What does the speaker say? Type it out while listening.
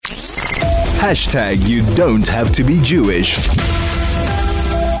You don't have to be Jewish.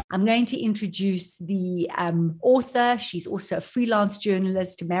 I'm going to introduce the author. She's also a freelance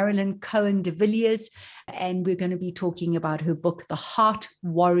journalist, Marilyn Cohen De Villiers, and we're going to be talking about her book, The Heart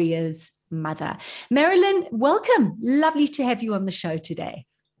Warrior's Mother. Marilyn, welcome. Lovely to have you on the show today.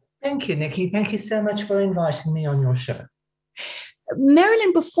 Thank you, Nikki. Thank you so much for inviting me on your show.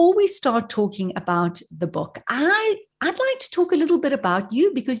 Marilyn, before we start talking about the book, I'd like to talk a little bit about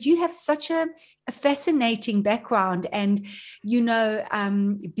you because you have such a fascinating background and,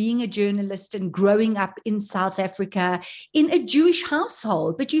 being a journalist and growing up in South Africa in a Jewish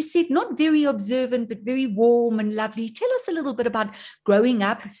household, but you said not very observant, but very warm and lovely. Tell us a little bit about growing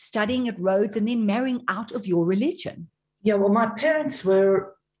up, studying at Rhodes and then marrying out of your religion. Yeah, well, my parents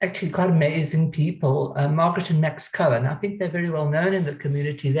were actually quite amazing people. Margaret and Max Cohen, I think they're very well known in the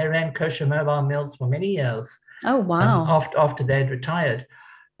community. They ran kosher mobile mills for many years. Oh, wow. After they'd retired.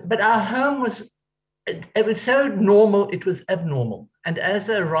 But our home it was so normal, it was abnormal. And as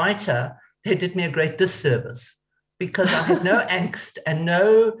a writer, they did me a great disservice because I had no angst and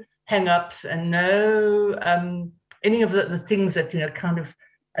no hang-ups and no any of the things that, kind of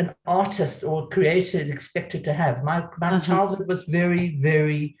an artist or creator is expected to have. My childhood was very,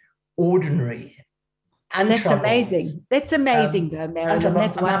 very ordinary. That's amazing. That's amazing, though, Marilyn.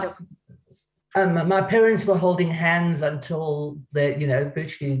 That's wonderful. My parents were holding hands until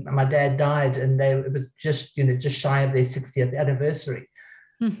virtually my dad died, and it was just shy of their 60th anniversary.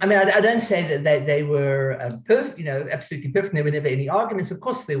 I mean, I don't say that they were perfect, absolutely perfect. There were never any arguments. Of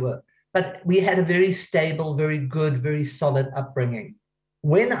course there were, but we had a very stable, very good, very solid upbringing.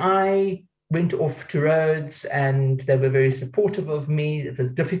 When I went off to Rhodes and they were very supportive of me, it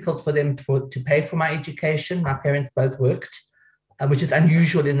was difficult for them to pay for my education. My parents both worked, which is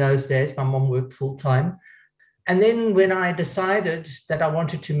unusual in those days. My mom worked full time. And then when I decided that I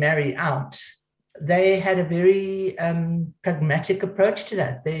wanted to marry out, they had a very pragmatic approach to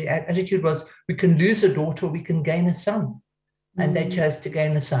that. Their attitude was, we can lose a daughter, we can gain a son. And they chose to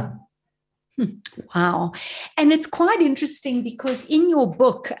gain a son. Wow. And it's quite interesting because in your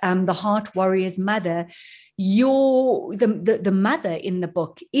book, The Heart Warrior's Mother, the mother in the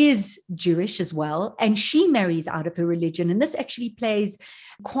book is Jewish as well, and she marries out of her religion. And this actually plays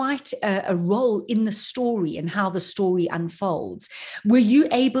quite a role in the story and how the story unfolds. Were you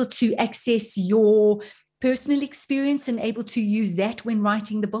able to access your personal experience and able to use that when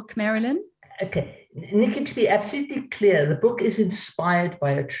writing the book, Marilyn? Okay. Nikki, to be absolutely clear, the book is inspired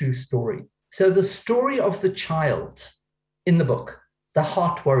by a true story. So the story of the child in the book, the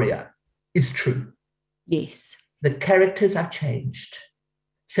Heart Warrior, is true. Yes. The characters are changed.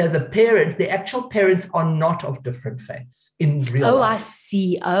 So the actual parents are not of different faiths in real life. I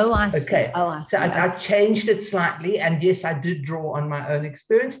see. I see. So I changed it slightly. And yes, I did draw on my own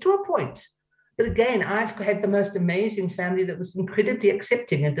experience to a point. But again, I've had the most amazing family that was incredibly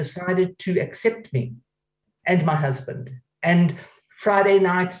accepting and decided to accept me and my husband. And Friday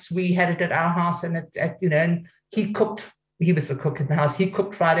nights, we had it at our house, and and he cooked. He was the cook in the house. He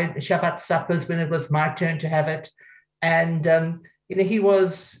cooked Friday Shabbat suppers when it was my turn to have it, and he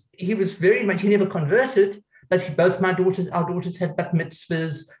was very much. He never converted, but our daughters had bat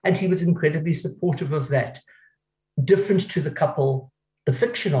mitzvahs, and he was incredibly supportive of that. Different to the couple, the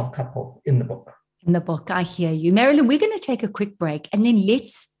fictional couple in the book. In the book, I hear you. Marilyn, we're going to take a quick break and then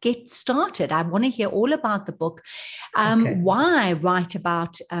let's get started. I want to hear all about the book, why write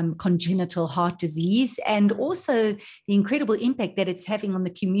about congenital heart disease and also the incredible impact that it's having on the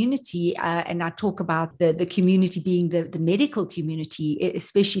community. And I talk about the community being the medical community,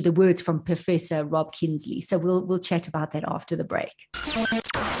 especially the words from Professor Rob Kinsley. So we'll chat about that after the break.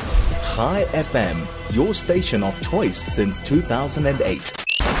 Chai FM, your station of choice since 2008.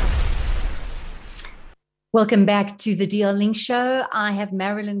 Welcome back to the DL Link Show. I have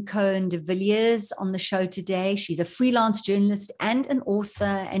Marilyn Cohen De Villiers on the show today. She's a freelance journalist and an author,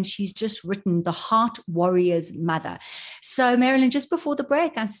 and she's just written The Heart Warrior's Mother. So, Marilyn, just before the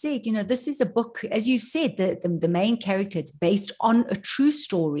break, I said, this is a book, as you said, the main character, it's based on a true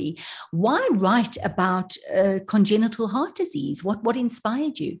story. Why write about congenital heart disease? What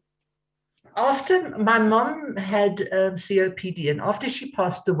inspired you? After my mom had COPD, and after she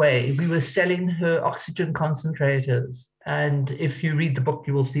passed away, we were selling her oxygen concentrators. And if you read the book,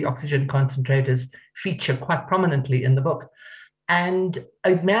 you will see oxygen concentrators feature quite prominently in the book. And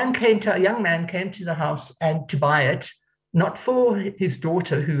a young man came to the house and to buy it, not for his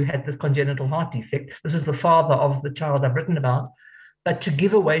daughter who had the congenital heart defect. This is the father of the child I've written about, but to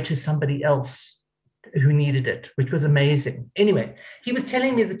give away to somebody else who needed it, which was amazing. Anyway, he was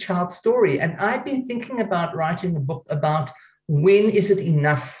telling me the child's story, and I've been thinking about writing a book about when is it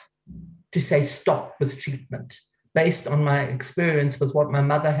enough to say stop with treatment based on my experience with what my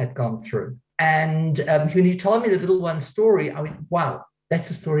mother had gone through. And when he told me the little one story, I went, wow, that's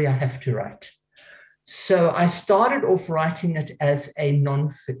a story I have to write. So I started off writing it as a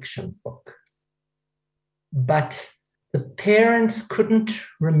nonfiction book. But the parents couldn't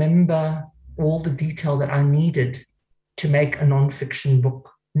remember all the detail that I needed to make a nonfiction book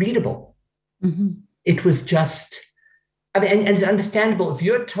readable. Mm-hmm. It was just, I mean, and it's understandable. If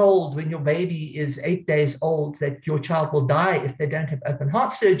you're told when your baby is 8 days old that your child will die if they don't have open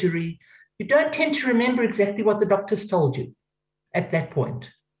heart surgery, you don't tend to remember exactly what the doctors told you at that point.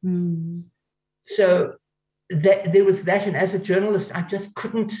 Mm. So there was that. And as a journalist, I just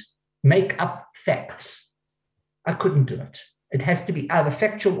couldn't make up facts. I couldn't do it. It has to be either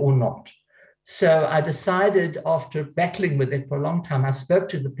factual or not. So I decided, after battling with it for a long time, I spoke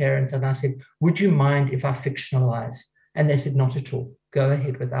to the parents and I said, would you mind if I fictionalize? And they said, not at all. Go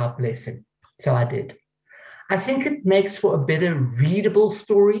ahead with our blessing. So I did. I think it makes for a better readable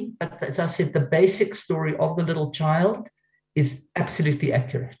story. But as I said, the basic story of the little child is absolutely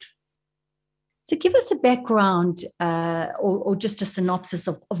accurate. So give us a background or just a synopsis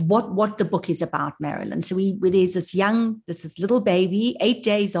of what the book is about, Marilyn. So there's this little baby, 8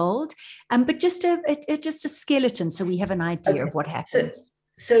 days old, but just a skeleton, so we have an idea of what happens.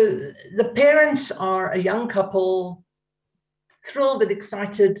 So the parents are a young couple, thrilled and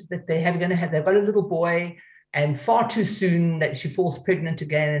excited that they've got a little boy, and far too soon that she falls pregnant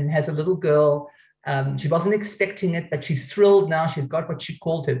again and has a little girl. She wasn't expecting it, but she's thrilled now. She's got what she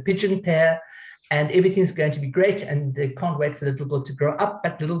called her pigeon pair. And everything's going to be great, and they can't wait for the little girl to grow up.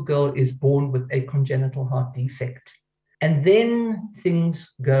 But little girl is born with a congenital heart defect. And then things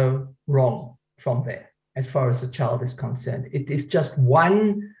go wrong from there, as far as the child is concerned. It is just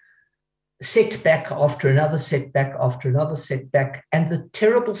one setback after another setback after another setback. And the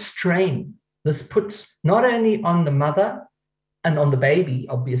terrible strain this puts not only on the mother and on the baby,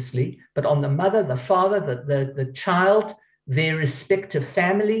 obviously, but on the mother, the father, the child, their respective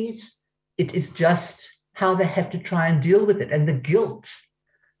families. It is just how they have to try and deal with it, and the guilt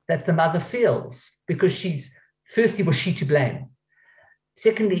that the mother feels, because firstly, was she to blame?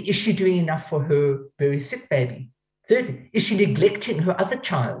 Secondly, is she doing enough for her very sick baby? Thirdly, is she neglecting her other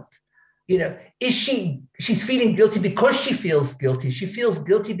child? Is she's feeling guilty because she feels guilty. She feels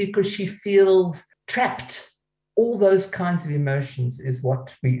guilty because she feels trapped. All those kinds of emotions is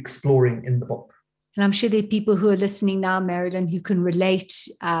what we're exploring in the book. And I'm sure there are people who are listening now, Marilyn, who can relate.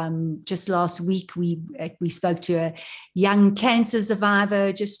 Just last week, we spoke to a young cancer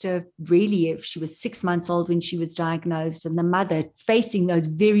survivor, if she was 6 months old when she was diagnosed, and the mother facing those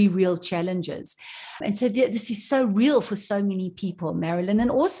very real challenges. And so this is so real for so many people, Marilyn.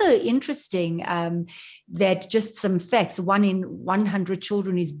 And also interesting that just some facts, 1 in 100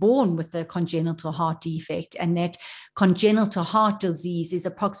 children is born with a congenital heart defect, and that congenital heart disease is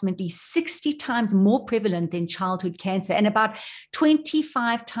approximately 60 times more prevalent than childhood cancer and about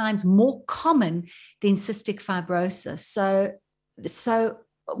 25 times more common than cystic fibrosis. So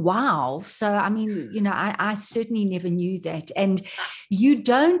wow. So, I mean, I certainly never knew that. And you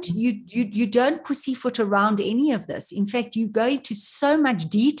don't pussyfoot around any of this. In fact, you go into so much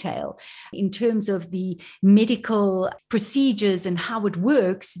detail in terms of the medical procedures and how it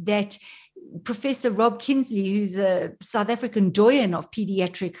works that Professor Rob Kinsley, who's a South African doyen of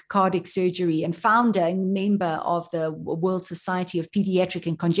pediatric cardiac surgery and founder and member of the World Society of Pediatric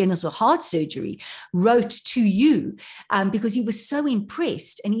and Congenital Heart Surgery, wrote to you because he was so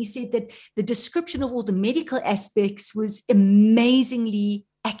impressed. And he said that the description of all the medical aspects was amazingly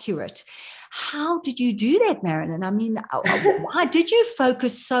accurate. How did you do that, Marilyn? I mean, why did you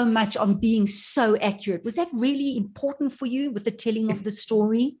focus so much on being so accurate? Was that really important for you with the telling of the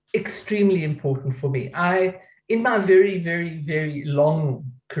story? Extremely important for me. In my very, very, very long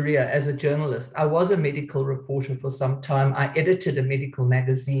career as a journalist, I was a medical reporter for some time. I edited a medical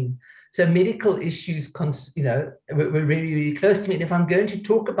magazine. So medical issues, were really, really close to me. And if I'm going to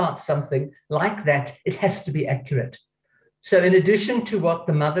talk about something like that, it has to be accurate. So in addition to what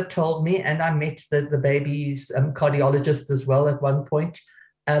the mother told me, and I met the baby's cardiologist as well at one point,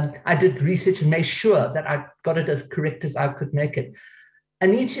 I did research and made sure that I got it as correct as I could make it. I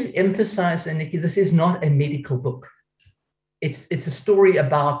need to emphasize, Nikki, this is not a medical book. It's a story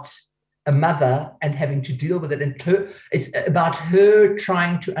about a mother and having to deal with it. And it's about her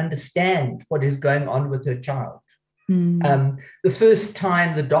trying to understand what is going on with her child. The first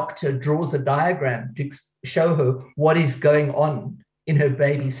time the doctor draws a diagram to show her what is going on in her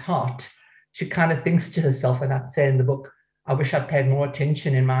baby's heart, she kind of thinks to herself, and I'd say in the book, I wish I'd paid more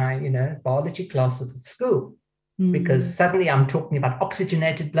attention in my, biology classes at school. because suddenly I'm talking about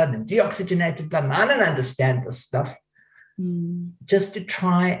oxygenated blood and deoxygenated blood, and I don't understand this stuff. Just to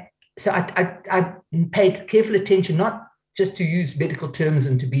try. So I paid careful attention, not just to use medical terms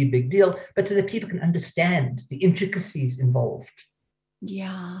and to be a big deal, but so that people can understand the intricacies involved.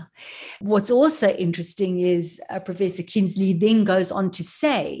 Yeah. What's also interesting is Professor Kinsley then goes on to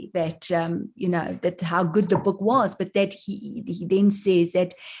say that, that how good the book was, but that he then says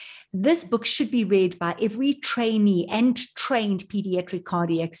that this book should be read by every trainee and trained pediatric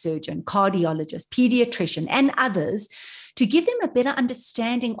cardiac surgeon, cardiologist, pediatrician, and others, to give them a better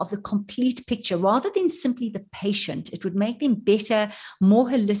understanding of the complete picture rather than simply the patient. It would make them better, more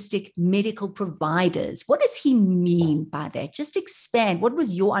holistic medical providers. What does he mean by that? Just expand. What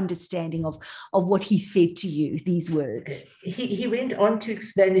was your understanding of what he said to you, these words? He went on to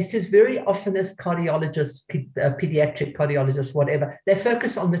explain, he says very often as cardiologists, pediatric cardiologists, whatever, they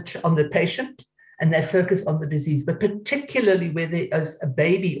focus on the patient and they focus on the disease, but particularly where there is a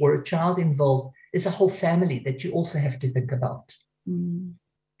baby or a child involved, there's a whole family that you also have to think about.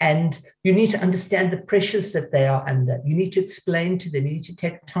 And you need to understand the pressures that they are under. You need to explain to them. You need to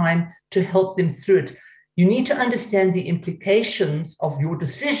take time to help them through it. You need to understand the implications of your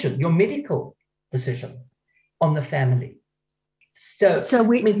decision, your medical decision on the family. He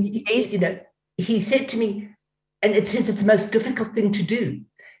said to me, and it is the most difficult thing to do.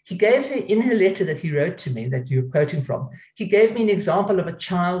 He gave me, in a letter that he wrote to me that you're quoting from, he gave me an example of a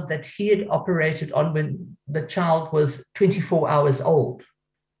child that he had operated on when the child was 24 hours old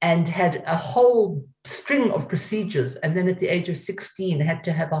and had a whole string of procedures. And then at the age of 16, had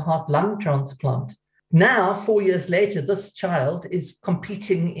to have a heart-lung transplant. Now, 4 years later, this child is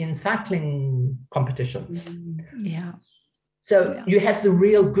competing in cycling competitions. So you have the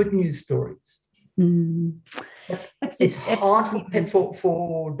real good news stories. It's hard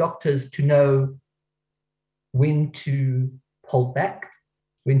for doctors to know when to hold back,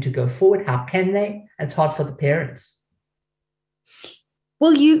 when to go forward. How can they? It's hard for the parents.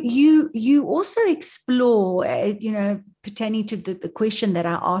 Well, you also explore, pertaining to the question that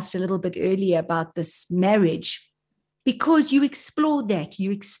I asked a little bit earlier about this marriage, because you explore that. You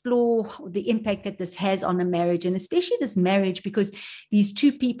explore the impact that this has on a marriage, and especially this marriage, because these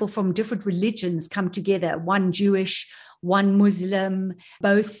two people from different religions come together, one Jewish, one Muslim,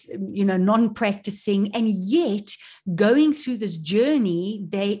 both, non-practicing, and yet going through this journey,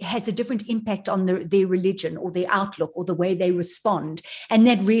 has a different impact on their religion or their outlook or the way they respond. And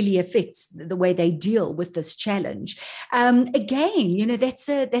that really affects the way they deal with this challenge. Again, that's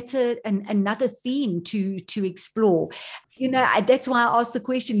another theme to explore. That's why I asked the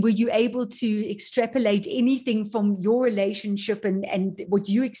question, were you able to extrapolate anything from your relationship and what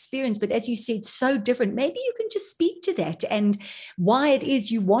you experienced? But as you said, so different. Maybe you can just speak to that and why it is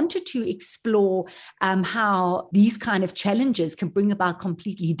you wanted to explore how these kind of challenges can bring about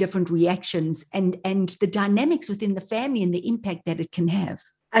completely different reactions and the dynamics within the family and the impact that it can have.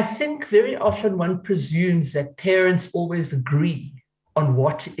 I think very often one presumes that parents always agree on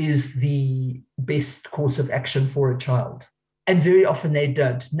what is the best course of action for a child. And very often they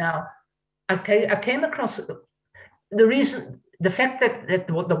don't. Now, I came across the fact that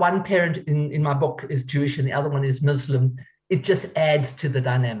the one parent in my book is Jewish and the other one is Muslim, it just adds to the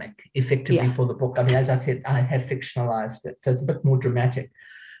dynamic effectively for the book. I mean, as I said, I have fictionalized it, so it's a bit more dramatic.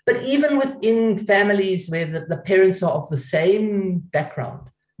 But even within families where the parents are of the same background,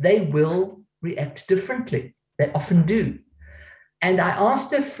 they will react differently. They often do. And I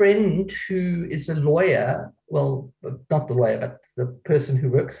asked a friend who is a lawyer, well, not the lawyer, but the person who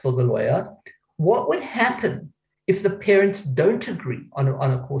works for the lawyer, what would happen if the parents don't agree on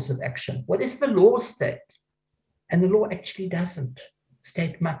a course of action? What does the law state? And the law actually doesn't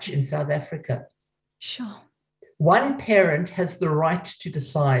state much in South Africa. Sure. One parent has the right to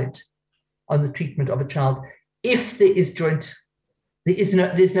decide on the treatment of a child if there is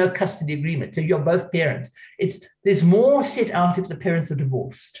there's no custody agreement. So you're both parents. There's more set out if the parents are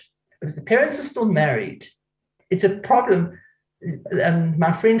divorced. But if the parents are still married, it's a problem.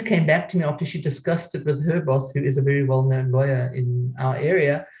 My friend came back to me after she discussed it with her boss, who is a very well-known lawyer in our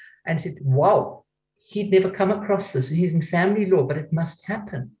area, and said, wow, he'd never come across this. He's in family law, but it must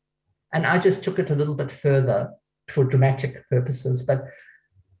happen. And I just took it a little bit further for dramatic purposes. But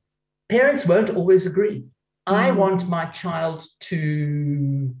parents won't always agree. I want my child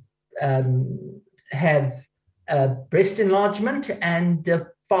to have breast enlargement, and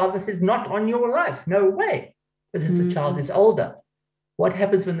the father says, not on your life, no way, because the child is older. What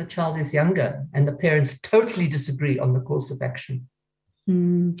happens when the child is younger and the parents totally disagree on the course of action?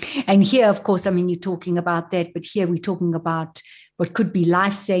 And here, of course, I mean, you're talking about that, but here we're talking about what could be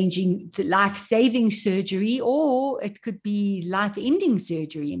life-saving surgery, or it could be life-ending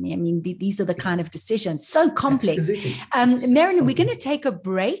surgery. I mean, these are the kind of decisions, so complex. Marilyn, we're going to take a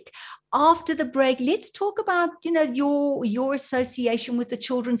break. After the break, let's talk about, your association with the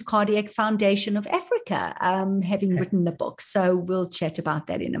Children's Cardiac Foundation of Africa, having written the book. So we'll chat about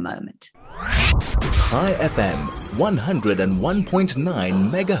that in a moment. High FM,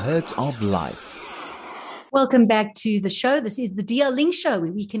 101.9 megahertz of life. Welcome back to the show. This is the DL Link Show,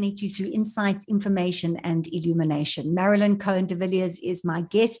 where we connect you through insights, information, and illumination. Marilyn Cohen De Villiers is my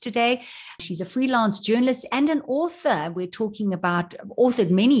guest today. She's a freelance journalist and an author. We're talking about,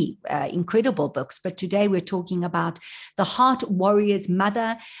 authored many incredible books, but today we're talking about The Heart Warrior's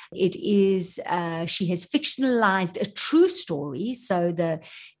Mother. It is, she has fictionalized a true story. So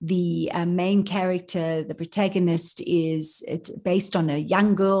the main character, the protagonist, it's based on a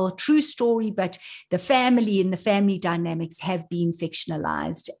young girl, true story, but the family and the family dynamics have been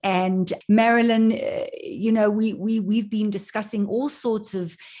fictionalized. And Marilyn, we've been discussing all sorts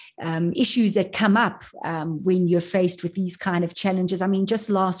of issues that come up when you're faced with these kind of challenges. I mean, just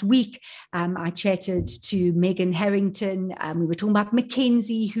last week, I chatted to Megan Harrington. We were talking about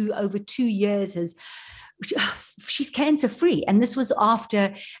Mackenzie, who over 2 years she's cancer free. And this was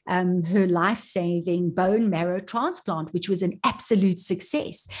after her life-saving bone marrow transplant, which was an absolute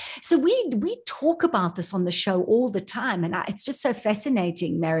success. So we talk about this on the show all the time. And it's just so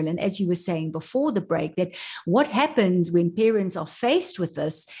fascinating, Marilyn, as you were saying before the break, that what happens when parents are faced with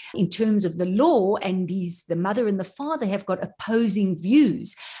this in terms of the law, and the mother and the father have got opposing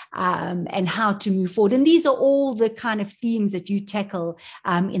views and how to move forward. And these are all the kind of themes that you tackle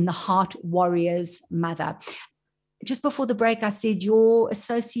in The Heart Warrior's Mother. Just before the break, I said your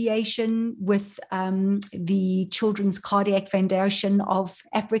association with the Children's Cardiac Foundation of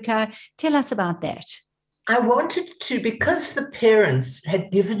Africa. Tell us about that. I wanted to, because the parents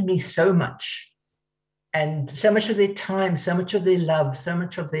had given me so much, and so much of their time, so much of their love, so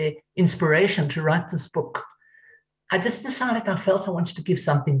much of their inspiration to write this book. I just decided I felt I wanted to give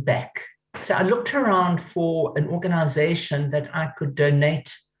something back. So I looked around for an organization that I could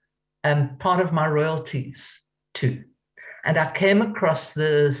donate part of my royalties to. And I came across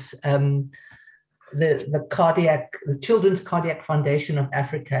this, the Children's Cardiac Foundation of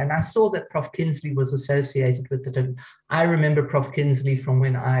Africa, and I saw that Prof. Kinsley was associated with it. And I remember Prof. Kinsley from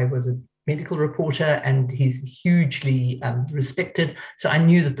when I was a medical reporter, and he's hugely respected. So I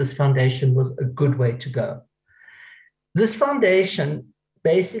knew that this foundation was a good way to go. This foundation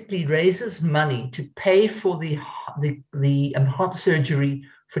basically raises money to pay for the heart surgery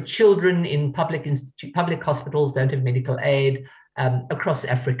for children in public hospitals, don't have medical aid across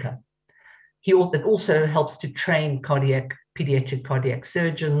Africa. That also helps to train pediatric cardiac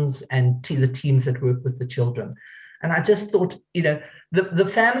surgeons and the teams that work with the children. And I just thought,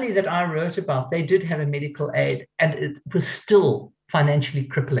 the family that I wrote about, they did have a medical aid, and it was still financially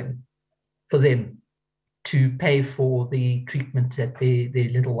crippling for them to pay for the treatment that their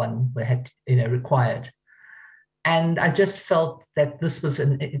little one had required. And I just felt that this was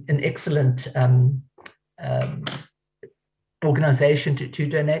an excellent organization to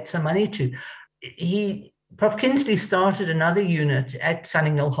donate some money to. Prof. Kinsley started another unit at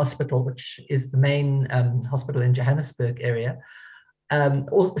Sunninghill Hospital, which is the main hospital in Johannesburg area,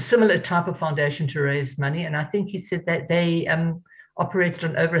 or similar type of foundation to raise money. And I think he said that they operated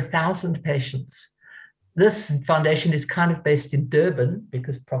on over 1,000 patients. This foundation is kind of based in Durban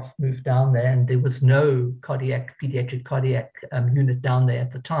because Prof moved down there and there was no pediatric cardiac unit down there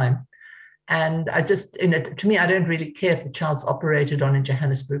at the time. And to me, I don't really care if the child's operated on in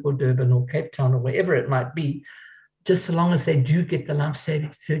Johannesburg or Durban or Cape Town or wherever it might be, just so long as they do get the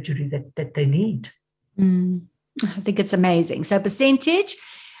life-saving surgery that they need. I think it's amazing. So percentage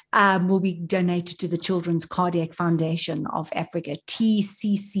will be donated to the Children's Cardiac Foundation of Africa,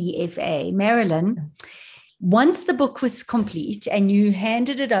 TCCFA. Marilyn, once the book was complete and you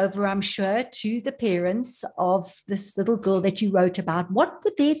handed it over, I'm sure, to the parents of this little girl that you wrote about, what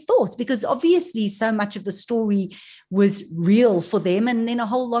were their thoughts? Because obviously so much of the story was real for them and then a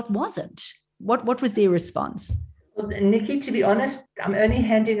whole lot wasn't. What was their response? Well, Nikki, to be honest, I'm only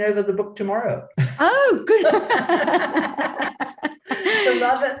handing over the book tomorrow. Oh, good.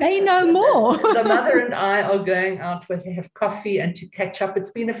 Say no more. The mother and I are going out to have coffee and to catch up.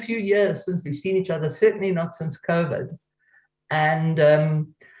 It's been a few years since we've seen each other, certainly not since COVID. And,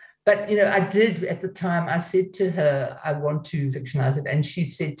 but, I did at the time, I said to her, I want to fictionalize it. And she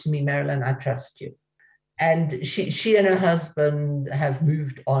said to me, Marilyn, I trust you. And she and her husband have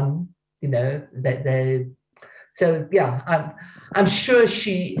moved on, that So yeah, I'm sure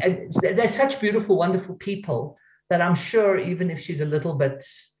they're such beautiful, wonderful people that I'm sure even if she's a little bit,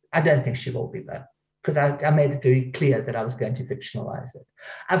 I don't think she will be though, because I made it very clear that I was going to fictionalize it.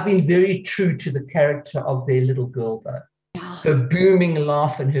 I've been very true to the character of their little girl though. Her booming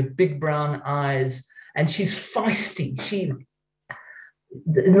laugh and her big brown eyes, and she's feisty.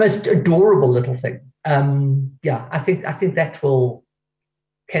 The most adorable little thing. Yeah, I think that will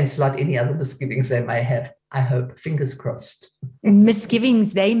cancel out any other misgivings they may have. I hope, fingers crossed.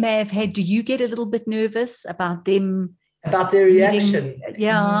 Misgivings they may have had. Do you get a little bit nervous about them? About their reaction?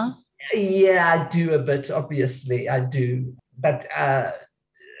 Yeah. Yeah, I do a bit, obviously, I do. But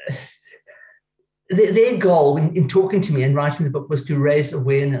their goal in talking to me and writing the book was to raise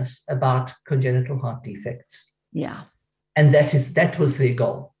awareness about congenital heart defects. Yeah. And that was their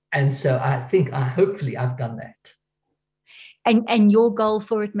goal. And so hopefully I've done that. And your goal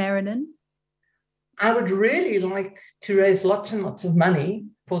for it, Marilyn? I would really like to raise lots and lots of money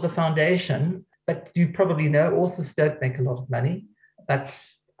for the foundation, but you probably know authors don't make a lot of money, but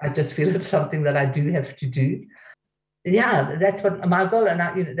I just feel it's something that I do have to do. Yeah, that's what my goal. And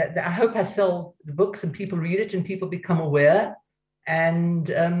I hope I sell the books and people read it and people become aware. And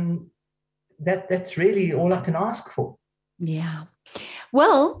that's really all I can ask for. Yeah.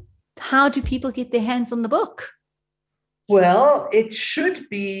 Well, how do people get their hands on the book? Well, it should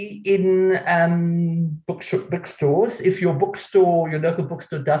be in bookstores. If your local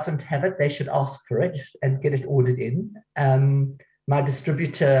bookstore doesn't have it, they should ask for it and get it ordered in. My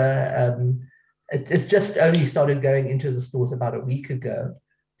distributor, it's just only started going into the stores about a week ago.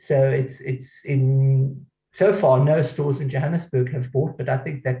 So it's in, so far, no stores in Johannesburg have bought, but I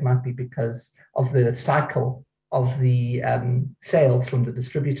think that might be because of the cycle of the sales from the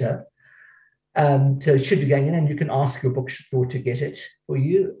distributor. So it should be going in, and you can ask your bookstore to get it for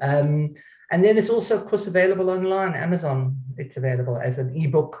you. And then it's also, of course, available online, Amazon. It's available as an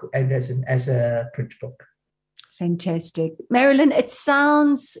ebook and as a print book. Fantastic. Marilyn, it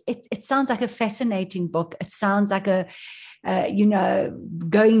sounds like a fascinating book. It sounds like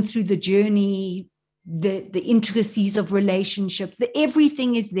going through the journey, the intricacies of relationships,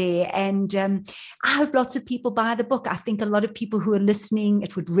 everything is there. And I hope lots of people buy the book. I think a lot of people who are listening,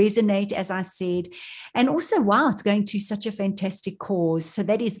 it would resonate, as I said. And also, wow, it's going to such a fantastic cause. So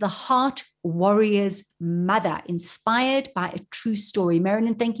that is The Heart Warrior's Mother, inspired by a true story.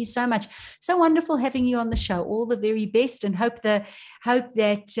 Marilyn, thank you so much. So wonderful having you on the show. All the very best, and hope that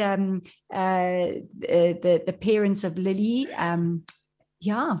the parents of Lily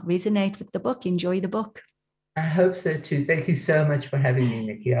resonate with the book, enjoy the book. I hope so too. Thank you so much for having me,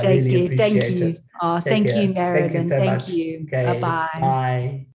 Nikki. I Take really care. appreciate Thank you. it. Oh, thank you, Marilyn. Thank you so much. You. Okay. Bye-bye. Bye.